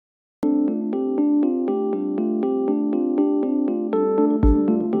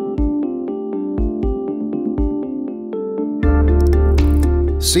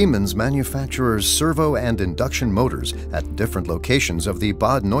Siemens manufactures servo and induction motors at different locations of the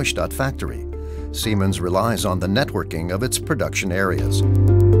Bad Neustadt factory. Siemens relies on the networking of its production areas.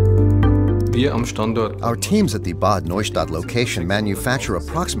 Our teams at the Bad Neustadt location manufacture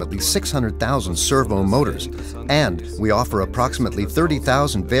approximately 600,000 servo motors, and we offer approximately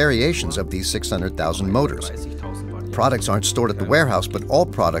 30,000 variations of these 600,000 motors. Products aren't stored at the warehouse, but all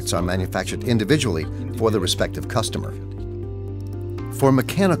products are manufactured individually for the respective customer. For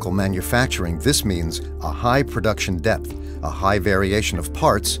mechanical manufacturing, this means a high production depth, a high variation of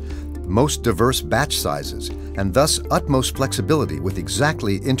parts, most diverse batch sizes, and thus utmost flexibility with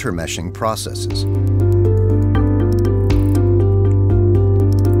exactly intermeshing processes.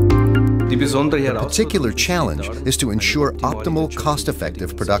 The particular challenge is to ensure optimal,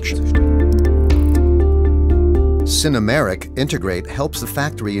 cost-effective production. CAM-CNC-Chain helps the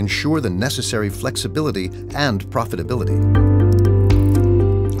factory ensure the necessary flexibility and profitability.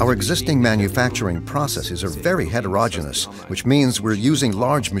 Our existing manufacturing processes are very heterogeneous, which means we're using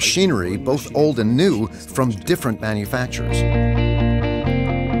large machinery, both old and new, from different manufacturers.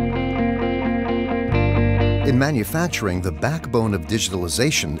 In manufacturing, the backbone of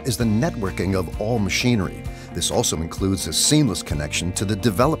digitalization is the networking of all machinery. This also includes a seamless connection to the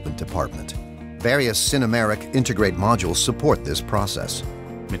development department. Various CAM-CNC-Chain modules support this process.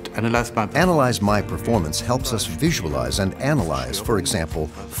 Analyze My Performance helps us visualize and analyze, for example,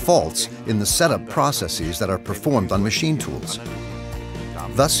 faults in the setup processes that are performed on machine tools.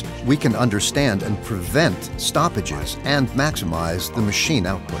 Thus, we can understand and prevent stoppages and maximize the machine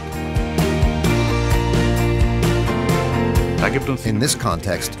output. In this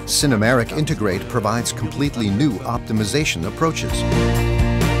context, CAM-CNC-Chain provides completely new optimization approaches.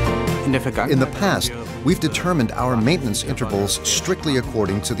 In the past, we've determined our maintenance intervals strictly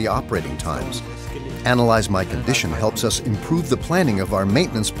according to the operating times. Analyze My Condition helps us improve the planning of our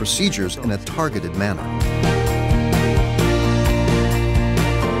maintenance procedures in a targeted manner.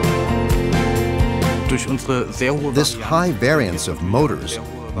 This high variance of motors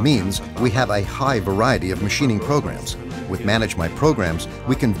means we have a high variety of machining programs. With Manage My Programs,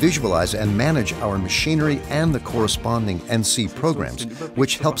 we can visualize and manage our machinery and the corresponding NC programs,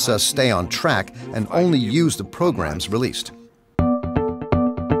 which helps us stay on track and only use the programs released.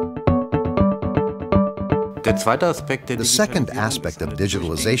 The second aspect of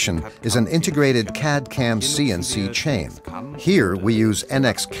digitalization is an integrated CAD-CAM-CNC chain. Here we use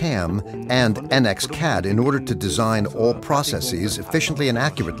NX-CAM and NX-CAD in order to design all processes efficiently and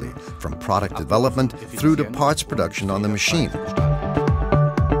accurately, from product development through to parts production on the machine.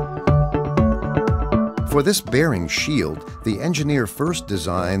 For this bearing shield, the engineer first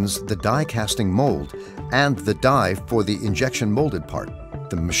designs the die casting mold and the die for the injection molded part.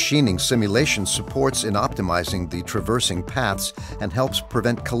 The machining simulation supports in optimizing the traversing paths and helps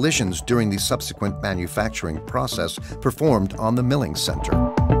prevent collisions during the subsequent manufacturing process performed on the milling center.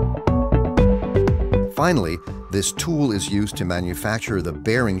 Finally, this tool is used to manufacture the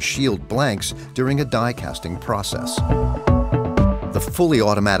bearing shield blanks during a die casting process. The fully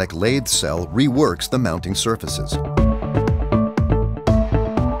automatic lathe cell reworks the mounting surfaces.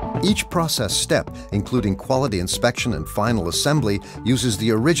 Each process step, including quality inspection and final assembly, uses the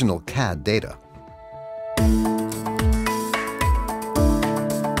original CAD data.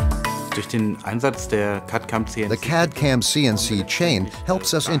 The CAD-CAM-CNC chain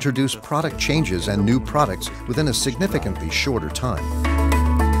helps us introduce product changes and new products within a significantly shorter time.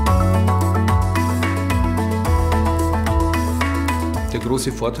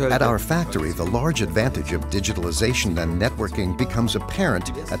 At our factory, the large advantage of digitalization and networking becomes apparent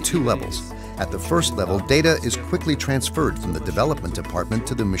at two levels. At the first level, data is quickly transferred from the development department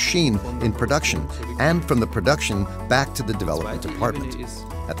to the machine in production, and from the production back to the development department.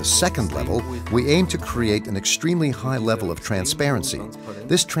 At the second level, we aim to create an extremely high level of transparency.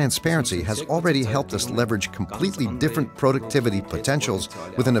 This transparency has already helped us leverage completely different productivity potentials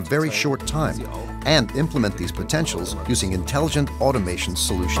within a very short time, and implement these potentials using intelligent automation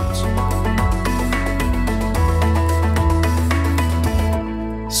solutions.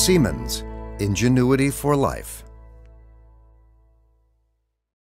 Siemens, ingenuity for life.